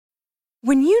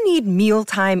When you need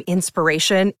mealtime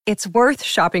inspiration, it's worth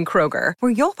shopping Kroger,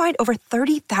 where you'll find over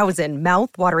 30,000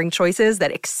 mouth-watering choices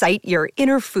that excite your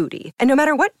inner foodie. And no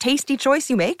matter what tasty choice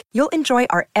you make, you'll enjoy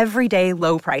our everyday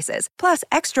low prices, plus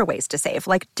extra ways to save,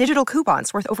 like digital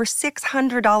coupons worth over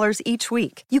 $600 each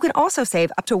week. You can also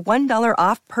save up to $1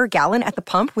 off per gallon at the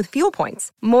pump with fuel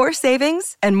points. More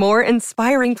savings and more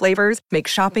inspiring flavors make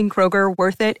shopping Kroger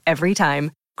worth it every time.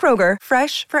 Kroger,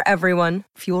 fresh for everyone.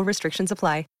 Fuel restrictions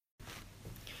apply.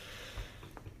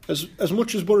 As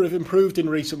much as Borough have improved in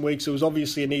recent weeks, there was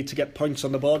obviously a need to get points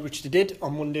on the board, which they did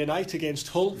on Monday night against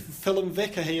Hull. Phil and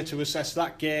Vic are here to assess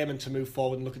that game and to move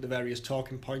forward and look at the various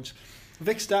talking points.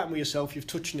 Vic, starting with yourself, you've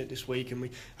touched on it this week, and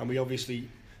we obviously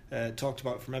talked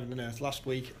about it from Heaven and Earth last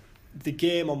week. The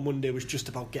game on Monday was just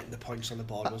about getting the points on the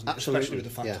board, wasn't it? Absolutely. Especially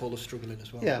with the fact Hull are struggling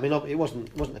as well. Yeah, I mean, it wasn't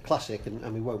a classic,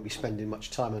 and we won't be spending much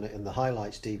time on it in the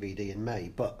highlights DVD in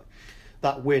May. But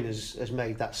that win has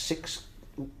made that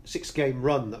six-game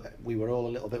run that we were all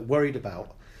a little bit worried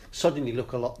about suddenly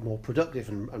look a lot more productive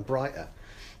and brighter.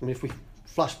 I mean, if we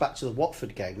flash back to the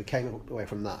Watford game, we came away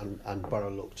from that and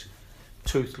Borough looked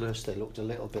toothless, they looked a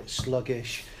little bit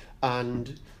sluggish,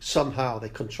 and somehow they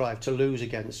contrived to lose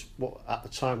against what at the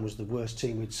time was the worst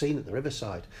team we'd seen at the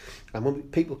Riverside. And when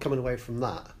people coming away from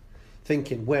that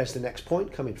thinking, where's the next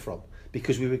point coming from?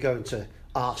 Because we were going to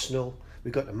Arsenal,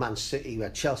 we got to Man City, we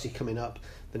had Chelsea coming up.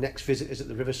 The next visitors at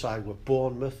the Riverside were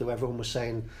Bournemouth, who everyone was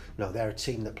saying, no, they're a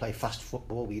team that play fast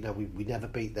football. We never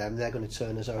beat them. They're going to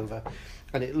turn us over.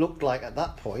 And it looked like at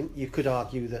that point you could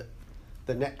argue that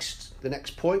the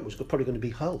next point was probably going to be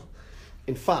Hull.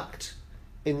 In fact,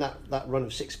 in that run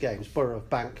of 6 games, Borough have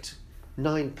banked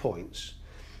 9 points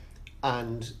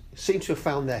and seem to have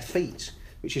found their feet,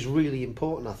 which is really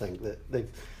important. I think that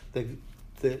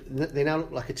they now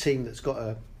look like a team that's got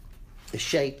a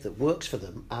shape that works for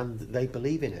them and they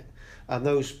believe in it. And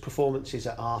those performances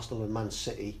at Arsenal and Man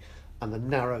City and the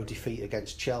narrow defeat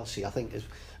against Chelsea, I think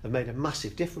have made a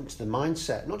massive difference to the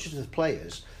mindset, not just of the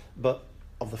players but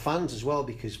of the fans as well,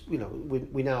 because we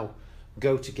now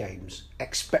go to games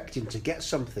expecting to get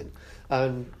something.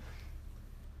 And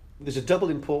there's a double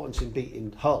importance in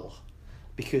beating Hull,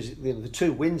 because the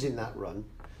 2 wins in that run,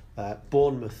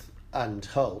 Bournemouth and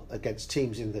Hull, against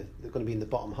teams that are going to be in the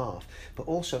bottom half, but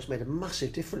also it's made a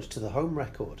massive difference to the home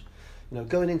record.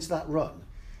 Going into that run,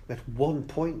 we had 1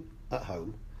 point at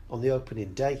home on the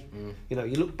opening day. You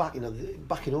look back,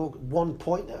 back in August, 1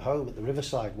 point at home at the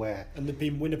Riverside, and they've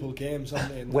been winnable games,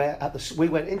 haven't they? Where we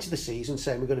went into the season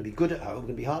saying we're going to be good at home, we're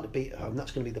going to be hard to beat at home.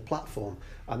 That's going to be the platform,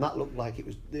 and that looked like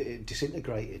it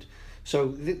disintegrated. So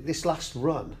this last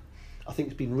run, I think,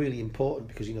 has been really important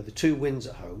because the 2 wins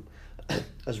at home,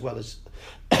 as well as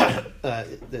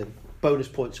the bonus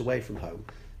points away from home,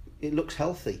 it looks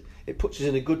healthy. It puts us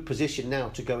in a good position now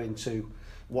to go into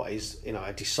what is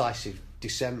a decisive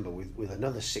December with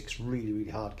another 6 really, really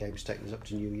hard games taking us up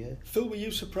to New Year. Phil, were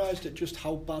you surprised at just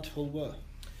how bad Hull were?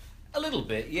 A little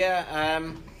bit, yeah.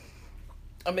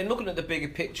 I mean, looking at the bigger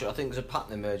picture, I think there's a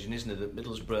pattern emerging, isn't it, that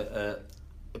Middlesbrough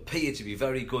appear to be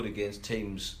very good against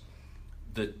teams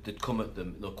that come at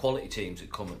them, the quality teams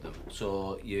that come at them.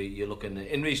 So you're looking at,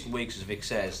 in recent weeks, as Vic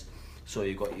says, so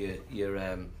you've got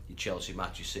your Chelsea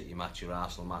match, your City match, your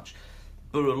Arsenal match.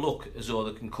 Borough look as though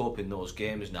they can cope in those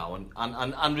games now,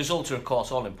 and results are of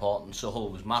course all important. So Hull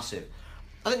was massive.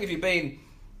 I think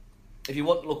if you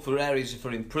want to look for areas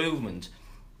for improvement,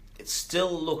 it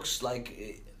still looks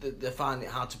like they find it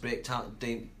hard to break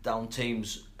down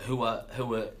teams who are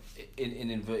in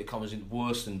inverted commas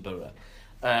worse than Borough.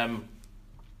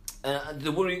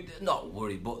 Not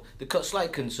worry, but the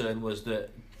slight concern was that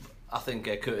I think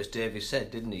Curtis Davies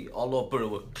said, didn't he? Although Borough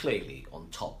were clearly on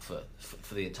top for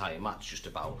the entire match, just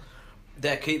about,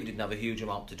 their keeper didn't have a huge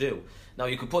amount to do. Now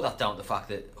you could put that down to the fact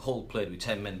that Hull played with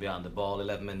 10 men behind the ball,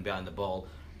 11 men behind the ball,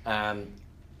 and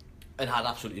had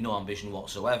absolutely no ambition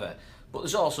whatsoever. But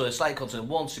there's also a slight concern.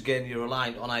 Once again, you're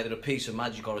reliant on either a piece of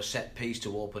magic or a set piece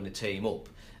to open the team up.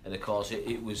 And of course,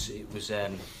 it was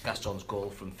Gaston's goal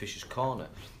from Fisher's corner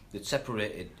that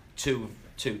separated two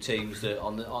teams that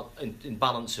in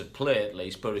balance of play, at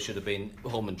least, Borough should have been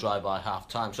home and dry by half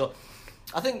time. So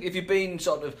I think if you've been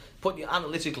sort of putting your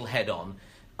analytical head on,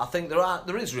 I think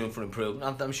there is room for improvement,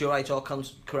 and I'm sure Aitor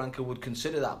Karanka would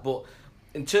consider that. But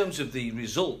in terms of the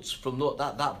results from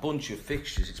that bunch of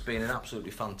fixtures, it's been an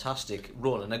absolutely fantastic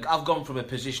run. And I've gone from a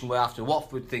position where after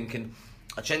Watford thinking,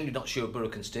 I'm genuinely not sure Borough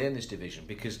can stay in this division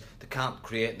because they can't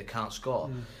create and they can't score.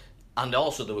 And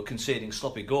also they were conceding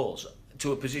sloppy goals,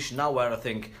 to a position now where I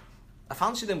think I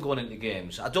fancy them going into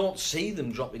games. I don't see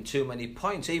them dropping too many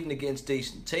points, even against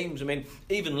decent teams. I mean,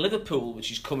 even Liverpool,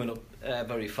 which is coming up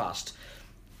very fast,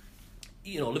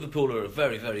 Liverpool are a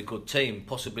very, very good team,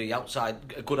 possibly a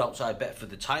good outside bet for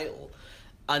the title,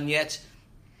 and yet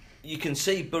you can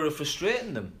see Borough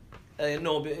frustrating them.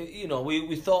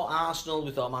 We thought Arsenal,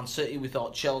 we thought Man City, we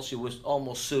thought Chelsea was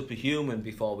almost superhuman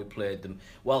before we played them.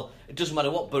 Well, it doesn't matter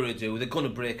what Borough do, they're going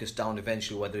to break us down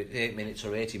eventually, whether it's 8 minutes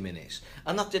or 80 minutes.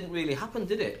 And that didn't really happen,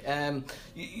 did it?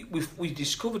 We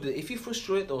discovered that if you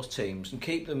frustrate those teams and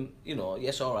keep them,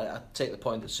 yes, all right, I take the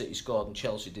point that City scored and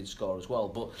Chelsea did score as well,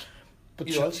 but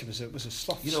Chelsea was a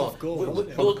soft goal.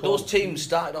 Those teams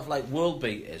started off like world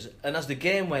beaters, and as the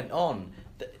game went on,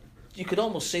 you could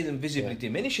almost see them visibly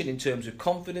diminishing in terms of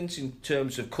confidence, in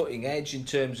terms of cutting edge, in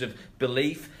terms of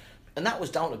belief. And that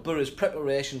was down to Borough's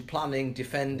preparation, planning,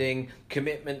 defending,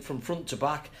 commitment from front to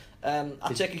back.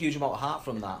 I take a huge amount of heart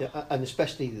from that. Yeah, and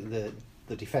especially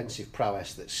the defensive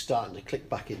prowess that's starting to click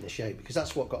back into shape, because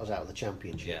that's what got us out of the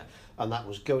Championship. Yeah. And that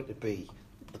was going to be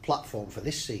the platform for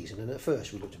this season. And at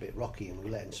first we looked a bit rocky and we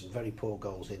let in some very poor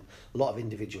goals in, a lot of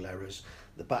individual errors.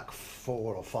 The back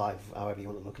 4 or 5, however you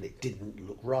want to look at it, didn't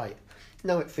look right.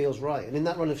 Now it feels right. And in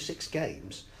that run of 6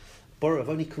 games, Borough have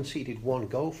only conceded 1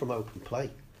 goal from open play.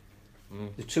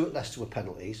 The 2 at Leicester were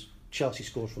penalties. Chelsea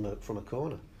scored from a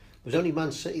corner. It was only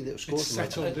Man City that scored from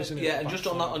settled, open play. isn't it? Yeah, and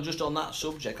just on that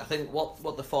subject, I think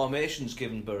what the formation's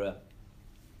given Borough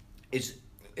is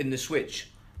in the switch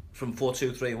from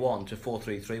 4-2-3-1 to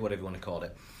 4-3-3, whatever you want to call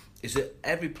it, is that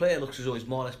every player looks as though he's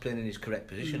more or less playing in his correct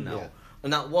position now. Yeah.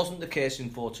 And that wasn't the case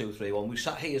in 4-2-3-1. We've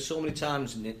sat here so many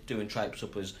times doing tripe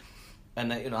suppers,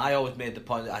 and I always made the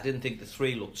point that I didn't think the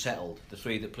 3 looked settled. The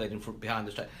 3 that played in front behind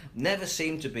the stripe never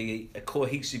seemed to be a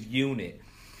cohesive unit.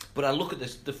 But I look at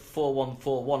the 4-1-4-1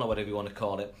 or whatever you want to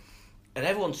call it, and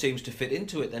everyone seems to fit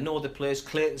into it. They know the players.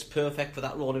 Clayton's perfect for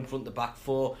that role in front of the back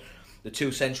 4. The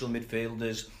 2 central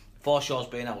midfielders. Forshaw's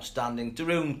been outstanding.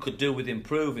 Darun could do with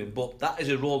improving, but that is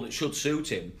a role that should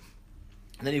suit him.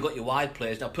 And then you've got your wide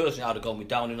players. Now, personally, I'd have gone with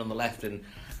Downing on the left and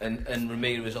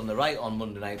Ramirez on the right on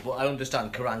Monday night. But I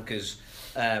understand Karanka's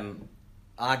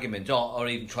argument, or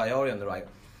even Traore on the right.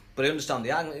 But I understand the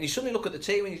angle. And you suddenly look at the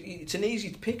team, and it's an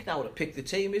easy pick now to pick the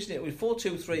team, isn't it? With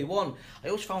 4-2-3-1, I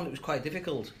always found it was quite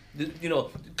difficult.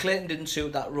 Clayton didn't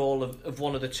suit that role of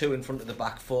one of the 2 in front of the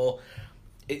back 4.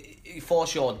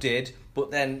 Forshaw did,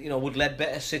 but then would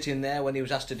Ledbetter sit in there when he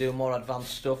was asked to do more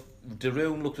advanced stuff?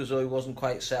 Darun looked as though he wasn't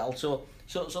quite settled. So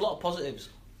it's a lot of positives.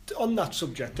 On that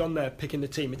subject, on there picking the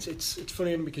team, it's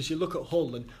funny because you look at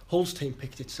Hull, and Hull's team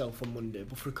picked itself on Monday,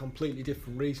 but for a completely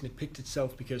different reason. It picked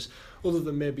itself because, other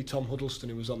than maybe Tom Huddleston,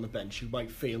 who was on the bench, you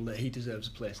might feel that he deserves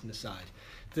a place in the side.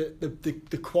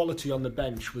 The quality on the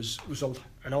bench was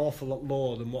an awful lot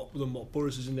lower than what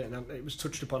Borough's is in it, and it was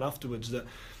touched upon afterwards that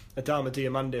Adama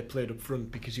Diomande played up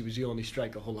front because he was the only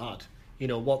striker Hull had.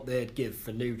 What they'd give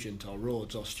for Nugent or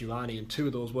Rhodes or Stuani, and 2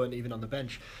 of those weren't even on the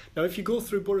bench. Now, if you go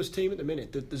through Borough's team at the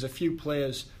minute, there's a few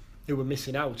players who were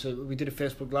missing out. We did a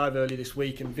Facebook Live earlier this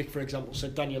week, and Vic, for example,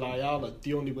 said Daniel Ayala,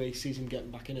 the only way he sees him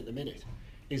getting back in at the minute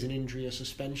is an injury or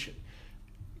suspension.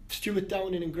 Stuart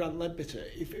Downing and Grant Ledbetter,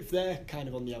 if they're kind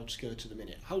of on the outskirts at the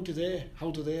minute, how do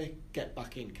they get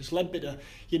back in? Because Ledbetter,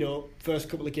 first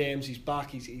couple of games he's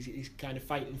back, he's kind of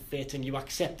fighting fit, and you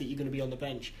accept that you're going to be on the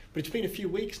bench. But it's been a few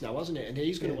weeks now, hasn't it? And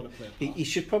he's going to want to play a part. He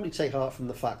should probably take heart from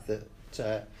the fact that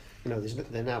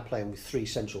they're now playing with 3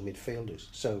 central midfielders,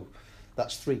 so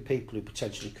that's 3 people who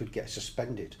potentially could get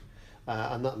suspended,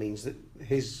 and that means that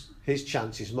his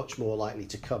chance is much more likely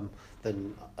to come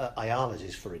than Ayala's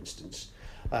is, for instance.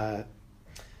 But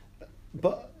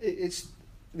it's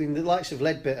the likes of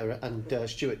Ledbetter and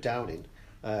Stuart Downing.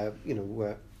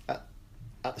 Were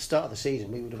at the start of the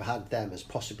season, we would have had them as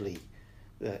possibly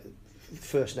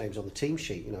first names on the team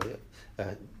sheet.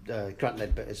 Grant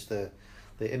Ledbetter's the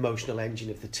emotional engine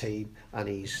of the team, and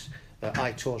he's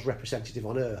Aitor's representative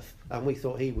on earth, and we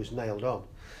thought he was nailed on.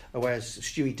 Whereas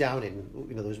Stewie Downing,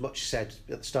 there was much said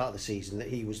at the start of the season that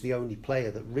he was the only player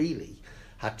that really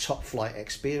had top flight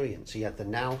experience. He had the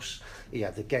nous, he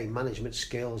had the game management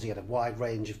skills, he had a wide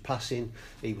range of passing,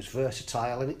 he was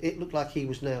versatile, and it looked like he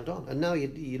was nailed on. And now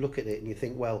you look at it and you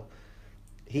think, well,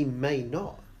 he may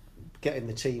not get in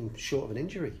the team short of an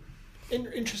injury.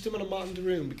 Interesting one on Martin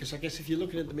Darun, because I guess if you're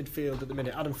looking at the midfield at the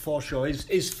minute, Adam Forshaw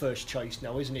is first choice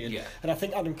now, isn't he? And I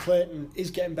think Adam Clayton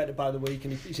is getting better by the week,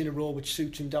 and he's in a role which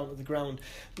suits him down to the ground.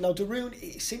 Now Darun,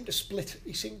 he seemed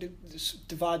to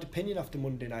divide opinion after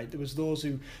Monday night. There was those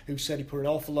who said he put an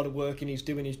awful lot of work in, he's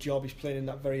doing his job, he's playing in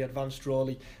that very advanced role.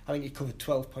 I think he covered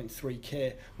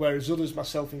 12.3k, whereas others,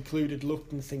 myself included,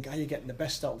 looked and think, are you getting the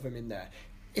best out of him in there?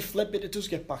 If Ledbetter does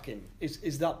get back in,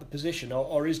 is that the position,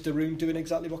 or is De Roon doing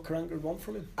exactly what Karanka would want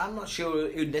from him? I'm not sure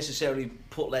he'd necessarily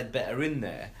put Ledbetter in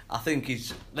there. I think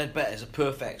Ledbetter's a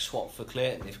perfect swap for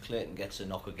Clayton if Clayton gets a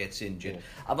knock or gets injured. Yeah.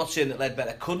 I'm not saying that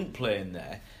Ledbetter couldn't play in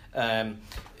there.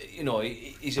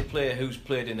 He's a player who's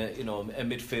played in a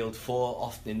midfield four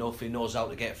often enough. He knows how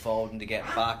to get forward and to get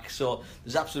back. So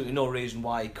there's absolutely no reason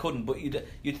why he couldn't. But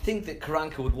you'd think that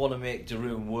Karanka would want to make De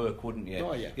Roon work, wouldn't you?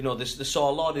 Oh, yeah. They saw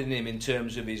a lot in him in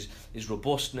terms of his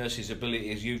robustness, his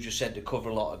ability, as you just said, to cover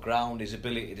a lot of ground, his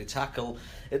ability to tackle.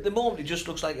 At the moment, he just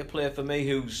looks like a player for me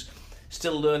who's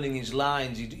still learning his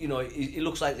lines. He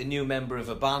looks like the new member of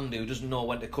a band who doesn't know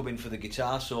when to come in for the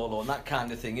guitar solo and that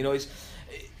kind of thing.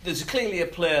 There's clearly a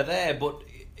player there, but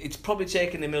it's probably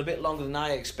taken him a bit longer than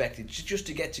I expected just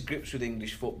to get to grips with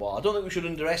English football. I don't think we should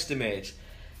underestimate,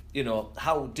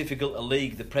 how difficult a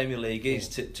league the Premier League is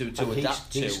to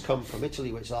adapt to. He's come from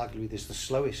Italy, which arguably is the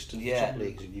slowest of the top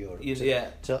leagues in Europe,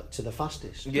 to the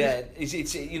fastest. Yeah,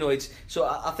 so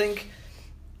I think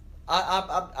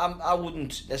I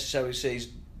wouldn't necessarily say he's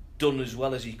done as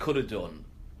well as he could have done.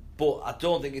 But I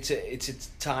don't think it's a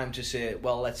time to say,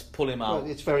 well, let's pull him out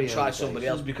and try somebody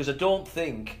else, because I don't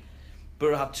think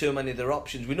Borough have too many other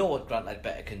options. We know what Grant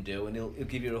Ledbetter can do, and he'll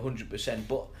give you 100%.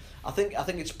 But I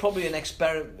think it's probably an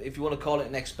experiment, if you want to call it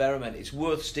an experiment. It's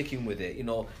worth sticking with it.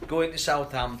 Going to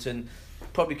Southampton,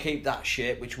 probably keep that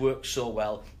shape, which works so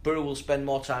well. Borough will spend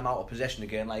more time out of possession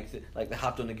again, like they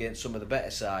have done against some of the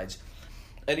better sides.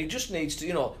 And he just needs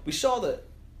to, we saw that.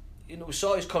 We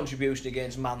saw his contribution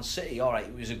against Man City. All right,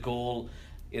 it was a goal,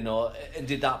 and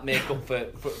did that make up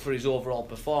for his overall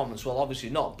performance? Well, obviously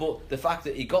not. But the fact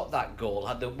that he got that goal,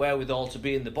 had the wherewithal to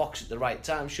be in the box at the right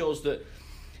time, shows that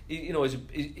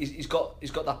he's got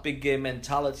that big game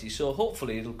mentality. So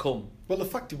hopefully it'll come. Well, the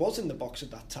fact he was in the box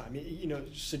at that time,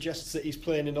 suggests that he's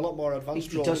playing in a lot more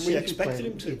advanced role than we expected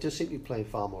him to. He does seem to be playing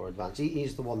far more advanced.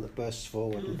 He's the one that bursts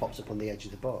forward and pops up on the edge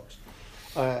of the box.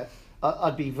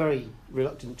 I'd be very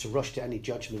reluctant to rush to any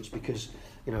judgments because,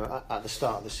 at the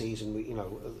start of the season,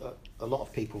 a lot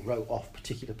of people wrote off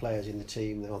particular players in the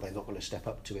team. They're not going to step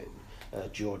up to it.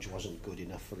 George wasn't good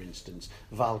enough, for instance.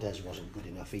 Valdez wasn't good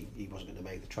enough. He wasn't going to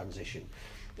make the transition.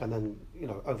 And then,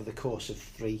 over the course of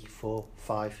 3, 4,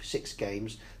 5, 6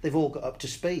 games, they've all got up to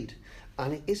speed.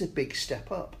 And it is a big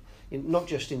step up, not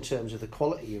just in terms of the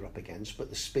quality you're up against, but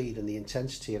the speed and the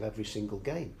intensity of every single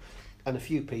game. And a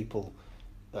few people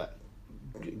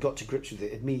got to grips with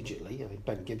it immediately. I mean,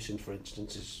 Ben Gibson, for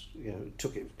instance,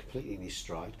 took it completely in his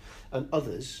stride, and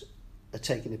others are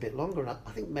taking a bit longer. And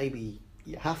I think maybe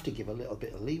you have to give a little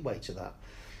bit of leeway to that.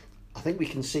 I think we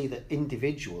can see that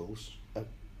individuals are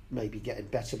maybe getting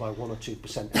better by 1 or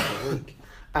 2% every week,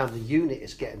 and the unit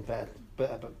is getting better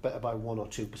by 1 or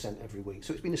 2% every week.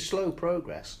 So it's been a slow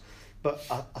progress. But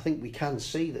I think we can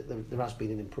see that there has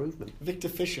been an improvement. Victor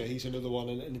Fisher, he's another one,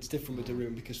 and it's different with De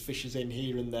Roon because Fisher's in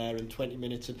here and there in 20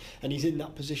 minutes, and he's in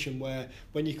that position where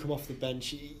when you come off the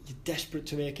bench, you're desperate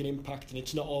to make an impact, and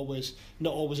it's not always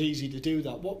easy to do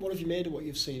that. What have you made of what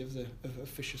you've seen of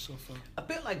Fisher so far? A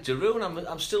bit like De Roon,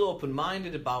 I'm still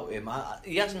open-minded about him.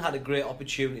 He hasn't had a great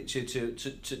opportunity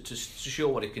to show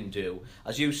what he can do.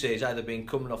 As you say, he's either been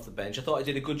coming off the bench. I thought he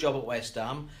did a good job at West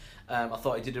Ham. I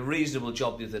thought he did a reasonable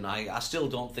job the other night. I still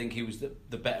don't think he was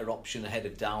the better option ahead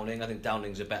of Downing. I think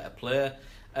Downing's a better player.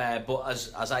 But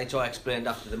as Aitor explained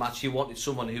after the match, he wanted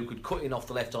someone who could cut in off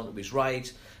the left onto his right,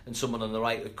 and someone on the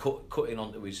right who cut in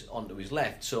onto his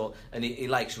left. So, and he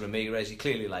likes Ramirez. He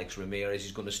clearly likes Ramirez.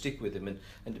 He's going to stick with him.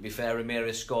 And to be fair,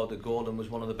 Ramirez scored the goal and was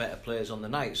one of the better players on the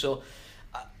night. So,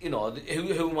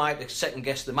 who might second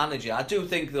guess the manager? I do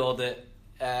think though that.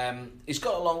 He's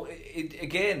got along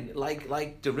again,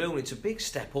 like De Roon. It's a big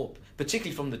step up,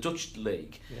 particularly from the Dutch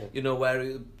league. Yeah.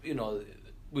 Where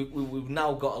we've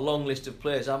now got a long list of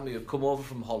players, haven't we, who've come over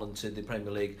from Holland to the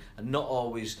Premier League and not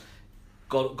always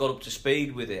got up to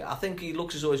speed with it. I think he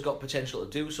looks as though he's got potential to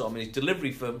do so. I mean, his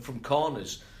delivery from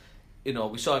corners.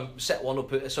 We saw him set one up.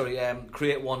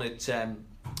 Create one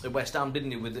at West Ham,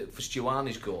 didn't he, for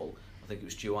Stuani's goal. I think it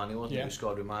was Giovanni, wasn't it, who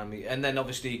scored, remind me. And then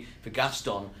obviously for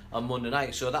Gaston on Monday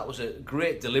night. So that was a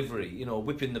great delivery,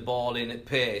 whipping the ball in at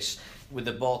pace with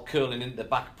the ball curling into the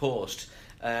back post.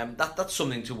 That's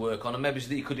something to work on, and maybe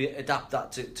he could adapt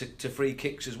that to free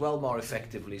kicks as well more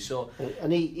effectively. So,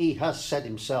 and he has said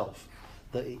himself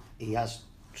that he has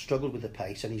struggled with the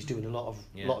pace, and he's doing a lot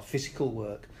of physical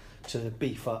work to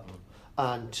beef up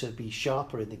and to be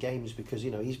sharper in the games, because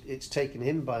it's taken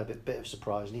him by a bit of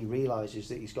surprise, and he realises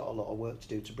that he's got a lot of work to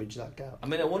do to bridge that gap. I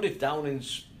mean, I wonder if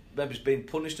Downing's maybe been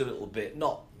punished a little bit,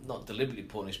 not not deliberately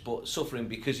punished, but suffering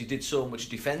because he did so much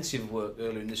defensive work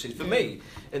earlier in the season. For me,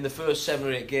 in the first 7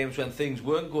 or 8 games when things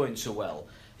weren't going so well,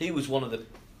 he was one of the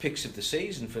picks of the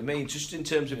season for me, just in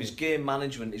terms of his game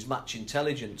management, his match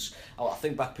intelligence. I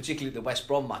think back particularly at the West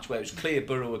Brom match where it was clear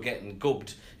Borough were getting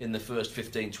gubbed in the first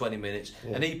 15-20 minutes,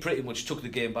 and he pretty much took the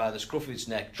game by the scruff of its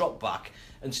neck, dropped back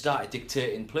and started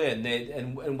dictating play,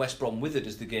 and West Brom withered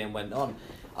as the game went on.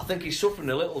 I think he's suffering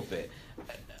a little bit.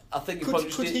 I think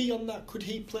could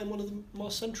he play one of the more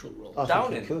central roles?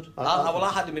 Downing could.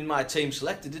 I had him in my team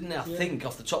selected, didn't I? I think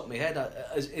off the top of my head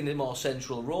as in a more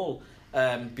central role.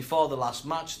 Before the last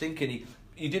match, thinking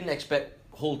you didn't expect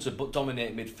Hull to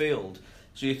dominate midfield,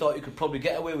 so you thought you could probably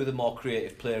get away with a more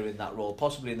creative player in that role,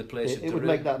 possibly in the place of it would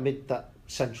make that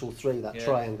central three, that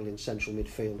triangle in central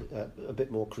midfield, a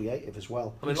bit more creative as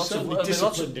well. I mean,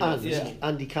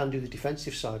 and he can do the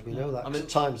defensive side. We know that. At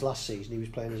times last season he was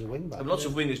playing as a wing back. And lots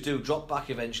of wingers do drop back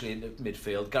eventually into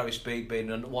midfield. Gary Speed being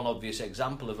one obvious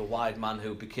example of a wide man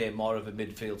who became more of a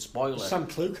midfield spoiler. Sam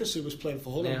Clucas, who was playing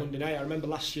for Hull on Monday night. I remember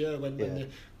last year when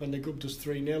they gubbed us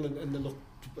 3-0 and they looked.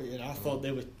 I thought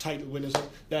they were title winners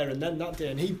there and then that day,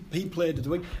 and he played at the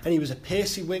wing, and he was a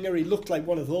pacey winger. He looked like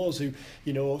one of those who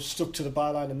stuck to the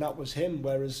byline, and that was him.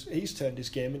 Whereas he's turned his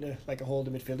game into like a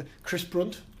holding midfielder. Chris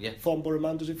Brunt, former Borough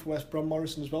man, does it for West Brom,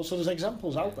 Morrison as well. So there's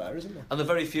examples out there, isn't there? And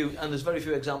there's very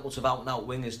few examples of out and out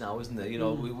wingers now, isn't there?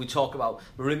 We talk about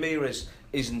Ramirez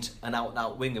isn't an out and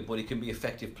out winger, but he can be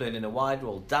effective playing in a wide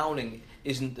role. Downing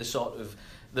isn't the sort of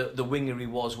the winger he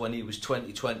was when he was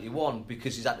 20-21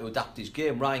 because he's had to adapt his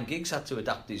game. Ryan Giggs had to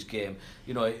adapt his game.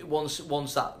 Once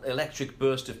that electric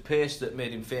burst of pace that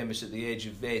made him famous at the age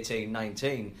of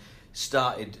 18-19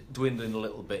 started dwindling a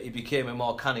little bit, he became a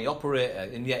more canny operator,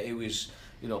 and yet he was,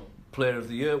 player of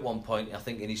the year at one point, I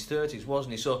think in his 30s,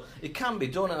 wasn't he? So it can be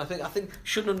done, and I think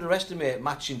shouldn't underestimate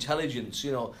match intelligence.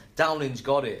 Downing's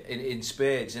got it in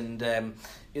spades, and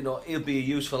he'll be a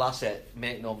useful asset,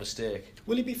 make no mistake.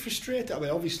 Will he be frustrated? I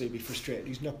mean, obviously he'll be frustrated,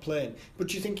 he's not playing, but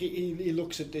do you think he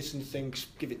looks at this and thinks,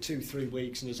 give it 2-3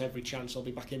 weeks and there's every chance I'll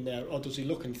be back in there, or does he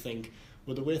look and think,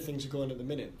 well, the way things are going at the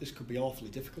minute, this could be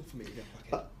awfully difficult for me to get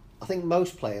back in? I think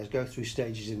most players go through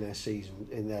stages in their season,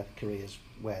 in their careers,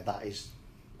 where that is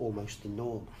almost the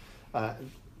norm.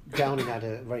 Downing had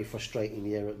a very frustrating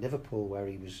year at Liverpool where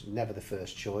he was never the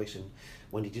first choice, and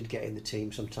when he did get in the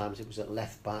team sometimes it was at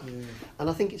left back, and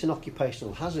I think it's an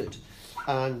occupational hazard,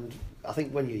 and I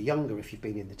think when you're younger, if you've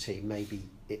been in the team, maybe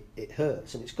it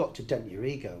hurts and it's got to dent your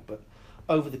ego, but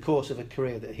over the course of a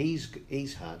career that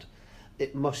he's had,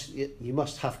 you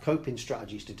must have coping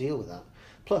strategies to deal with that.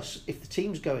 Plus, if the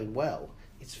team's going well,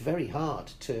 it's very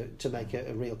hard to make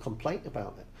a real complaint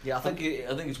about it. Yeah, I think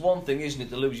it's one thing, isn't it,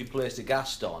 to lose your place to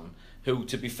Gaston, who,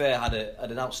 to be fair, had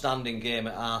an outstanding game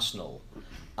at Arsenal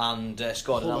and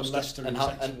scored an outstanding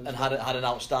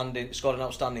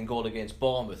goal against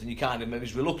Bournemouth, and you kind of maybe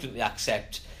reluctantly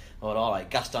accept, all right,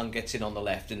 Gaston gets in on the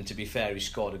left, and to be fair, he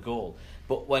scored a goal.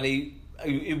 But when I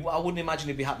wouldn't imagine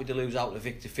he'd be happy to lose out to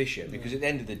Victor Fisher, because at the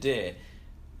end of the day,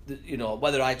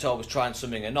 whether Aitor was trying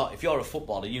something or not, if you're a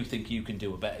footballer, you think you can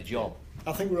do a better job.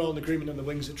 I think we're all in agreement on the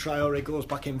wings that Traore goes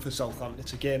back in for Southampton.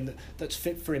 It's a game that's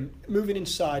fit for him. Moving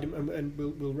inside, and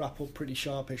we'll wrap up pretty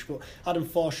sharpish, but Adam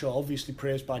Forshaw, obviously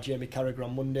praised by Jamie Carragher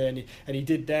on Monday, and he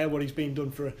did there what he's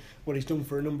done for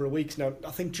a number of weeks now. I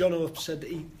think John O'Rourke said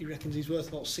that he reckons he's worth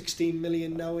about 16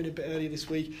 million now, in a bit earlier this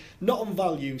week. Not on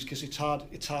values, because it's hard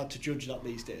to judge that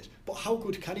these days. But how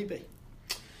good can he be?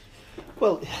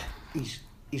 Well,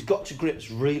 he's got to grips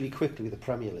really quickly with the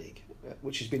Premier League,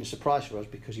 which has been a surprise for us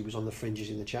because he was on the fringes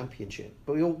in the Championship.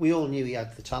 But we all knew he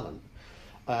had the talent.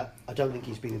 I don't think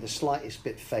he's been in the slightest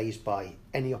bit fazed by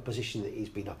any opposition that he's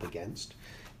been up against.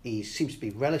 He seems to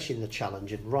be relishing the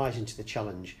challenge and rising to the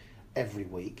challenge every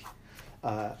week.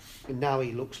 And now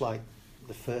he looks like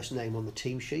the first name on the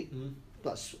team sheet.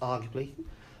 That's arguably.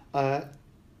 I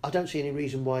don't see any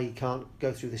reason why he can't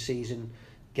go through the season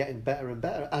getting better and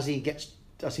better as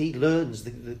he learns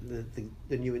the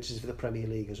nuances of the Premier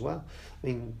League as well. I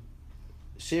mean,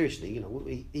 seriously,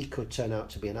 he could turn out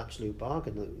to be an absolute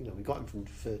bargain. We got him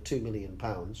for £2 million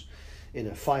in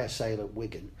a fire sale at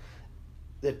Wigan.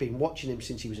 They'd been watching him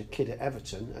since he was a kid at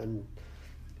Everton, and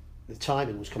the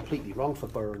timing was completely wrong for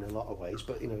Borough in a lot of ways.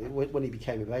 But when he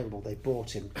became available, they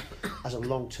bought him as a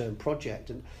long-term project.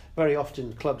 And very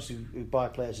often, clubs who buy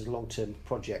players as long-term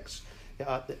projects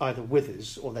either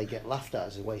withers or they get laughed at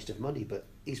as a waste of money, but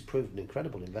he's proved an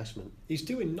incredible investment. He's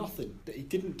doing nothing that he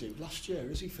didn't do last year,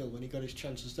 is he, Phil, when he got his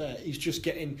chances there? He's just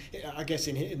getting, I guess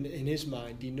in his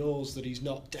mind, he knows that he's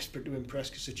not desperate to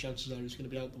impress because the chances are he's going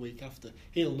to be out the week after.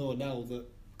 He'll know now that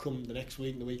come the next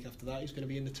week and the week after that, he's going to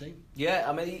be in the team. Yeah,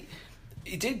 I mean,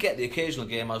 he did get the occasional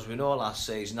game, as we know, last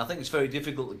season. I think it's very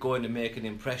difficult to go in and make an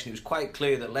impression. It was quite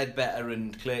clear that Ledbetter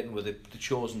and Clayton were the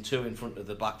chosen two in front of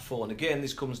the back four. And again,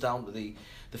 this comes down to the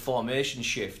formation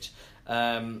shift.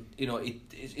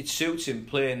 It suits him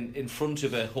playing in front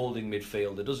of a holding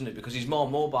midfielder, doesn't it? Because he's more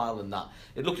mobile than that.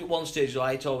 It looked at one stage that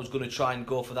Aitor was going to try and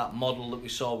go for that model that we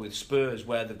saw with Spurs,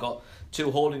 where they've got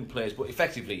two holding players, but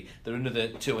effectively they're another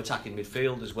two attacking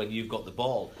midfielders when you've got the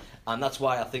ball. And that's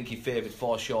why I think he favoured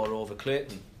Forshaw over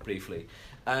Clayton briefly.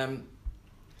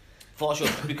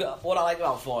 Forshaw, because what I like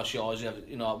about Forshaw is,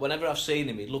 whenever I've seen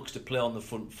him, he looks to play on the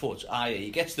front foot. I.e., he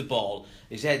gets the ball,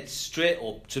 his head straight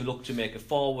up to look to make a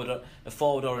forward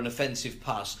or an offensive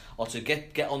pass, or to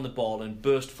get on the ball and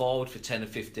burst forward for 10 or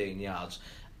 15 yards.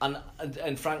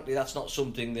 And frankly, that's not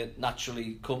something that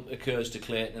naturally occurs to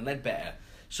Clayton and Ledbetter.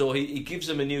 So he gives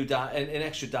them an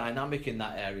extra dynamic in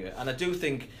that area. And I do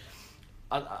think,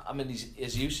 I mean,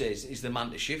 as you say, he's the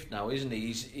man to shift now, isn't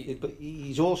he? But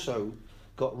he's also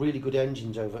got really good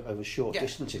engines over short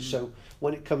distances. So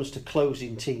when it comes to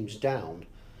closing teams down,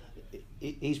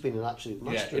 he's been an absolute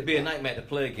master. It'd be a nightmare to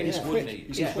play against, wouldn't he?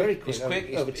 He's very quick. He's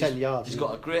quick. Over 10 yards. He's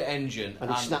got a great engine, and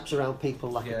he snaps around people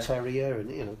like a terrier.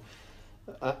 And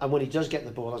and when he does get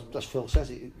the ball, as Phil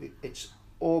says, it's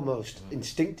almost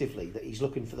instinctively that he's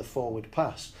looking for the forward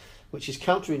pass, which is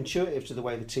counterintuitive to the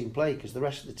way the team play, because the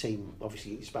rest of the team,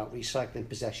 obviously, it's about recycling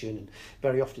possession, and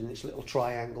very often it's little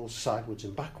triangles sideways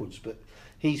and backwards. But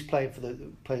he's looking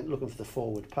for the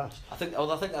forward pass. I think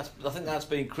that's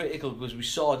been critical, because we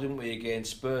saw, didn't we,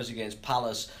 against Spurs, against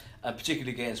Palace, and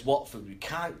particularly against Watford. We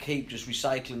can't keep just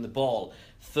recycling the ball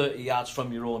 30 yards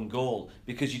from your own goal,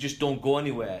 because you just don't go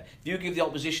anywhere. If you give the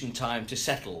opposition time to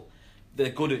settle, they're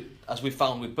good at, as we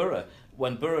found with Borough.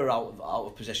 When Borough are out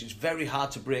of possession, it's very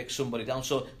hard to break somebody down.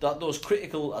 So those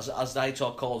critical, as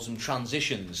Aitor calls them,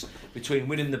 transitions between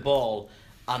winning the ball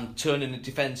and turning the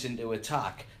defence into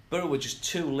attack, Borough were just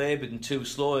too laboured and too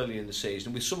slow early in the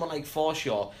season. With someone like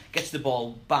Forshaw, gets the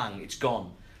ball, bang, it's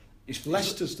gone.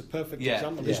 Leicester's the perfect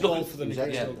example. He's looking for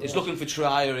he's looking for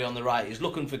Traore on the right. He's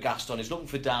looking for Gaston. He's looking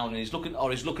for Downing. He's looking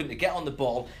to get on the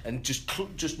ball and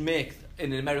just make,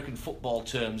 in American football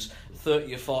terms,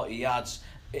 30 or 40 yards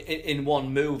in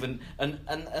one move, and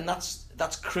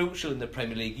that's crucial in the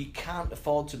Premier League. You can't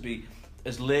afford to be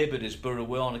as laboured as Borough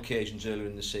were on occasions earlier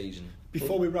in the season.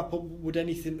 Before we wrap up, would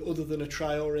anything other than a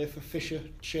Traore for Fisher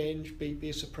change, be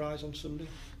a surprise on Sunday?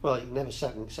 Well, you can never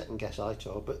second guess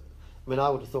Aitor, but I mean, I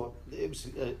would have thought it was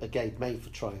a game made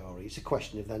for Traore. It's a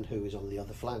question of then who is on the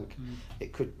other flank.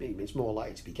 It could be, it's more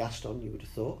likely to be Gaston, you would have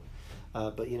thought,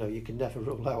 but you can never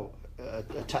rule out a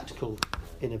tactical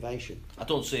innovation. I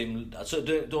don't see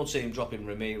him dropping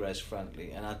Ramirez,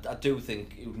 frankly, and I do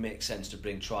think it would make sense to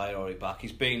bring Traore back.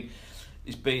 He's been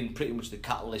pretty much the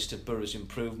catalyst of Borough's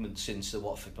improvement since the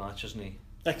Watford match, hasn't he?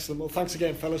 Excellent. Well, thanks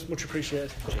again, fellas. Much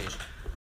appreciated. Cheers.